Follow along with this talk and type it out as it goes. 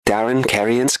Darren,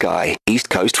 Kerry and Sky, East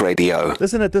Coast Radio.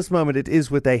 Listen, at this moment, it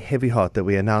is with a heavy heart that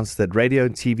we announce that radio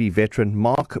and TV veteran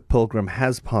Mark Pilgrim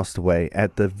has passed away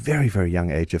at the very, very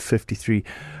young age of 53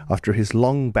 after his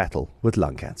long battle with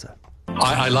lung cancer.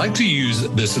 I like to use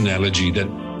this analogy that,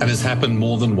 and it's happened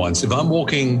more than once. If I'm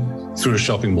walking through a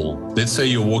shopping mall, let's say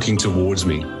you're walking towards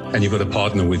me and you've got a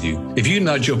partner with you. If you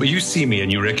nudge you see me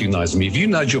and you recognize me, if you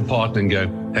nudge your partner and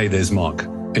go, hey, there's Mark,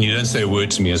 and you don't say a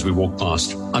word to me as we walk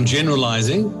past, I'm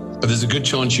generalizing, but there's a good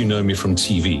chance you know me from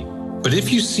TV. But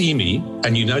if you see me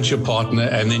and you nudge your partner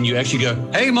and then you actually go,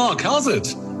 hey, Mark, how's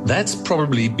it? That's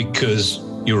probably because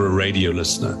you're a radio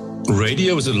listener.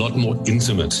 Radio is a lot more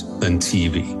intimate than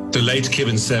TV. The late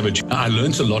Kevin Savage, I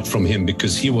learned a lot from him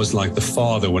because he was like the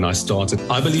father when I started.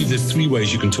 I believe there's 3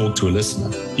 ways you can talk to a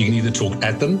listener. You can either talk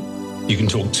at them, you can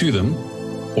talk to them,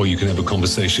 or you can have a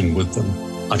conversation with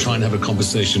them. I try and have a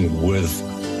conversation with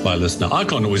my listener. I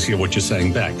can't always hear what you're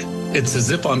saying back. It's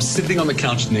as if I'm sitting on the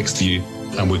couch next to you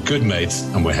and we're good mates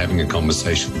and we're having a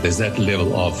conversation. There's that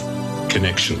level of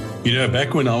connection. You know,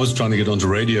 back when I was trying to get onto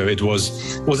radio, it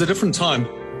was a different time.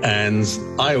 And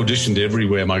I auditioned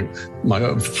everywhere. My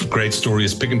great story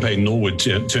is Pick n Pay Norwood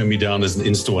turned me down as an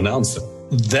in-store announcer.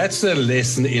 That's a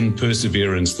lesson in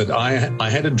perseverance that I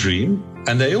had a dream,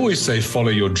 and they always say, follow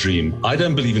your dream. I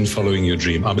don't believe in following your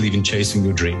dream. I believe in chasing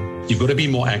your dream. You've got to be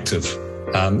more active.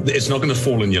 It's not going to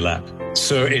fall in your lap.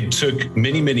 So it took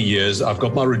many, many years. I've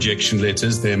got my rejection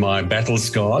letters. They're my battle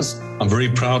scars. I'm very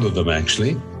proud of them,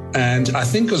 actually. And I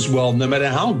think as well, no matter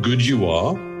how good you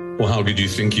are or how good you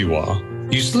think you are,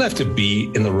 you still have to be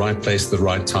in the right place at the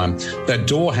right time. That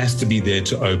door has to be there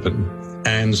to open.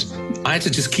 And I had to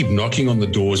just keep knocking on the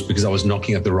doors because I was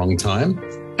knocking at the wrong time.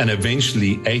 And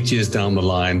eventually, 8 years down the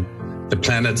line, the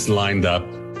planets lined up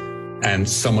and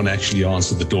someone actually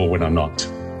answered the door when I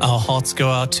knocked. Our hearts go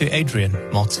out to Adrian,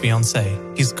 Mark's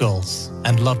fiancée, his girls,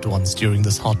 and loved ones during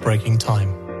this heartbreaking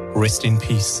time. Rest in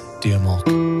peace, dear Mark.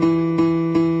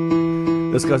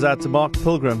 This goes out to Mark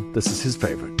Pilgrim. This is his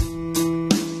favorite.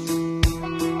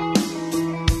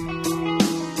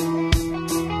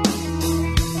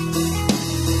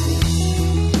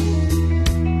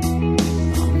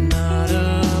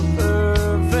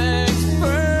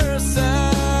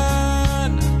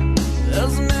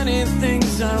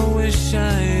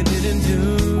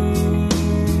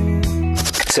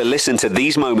 To listen to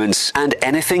these moments and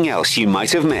anything else you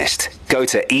might have missed, go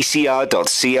to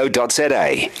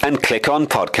ecr.co.za and click on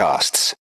podcasts.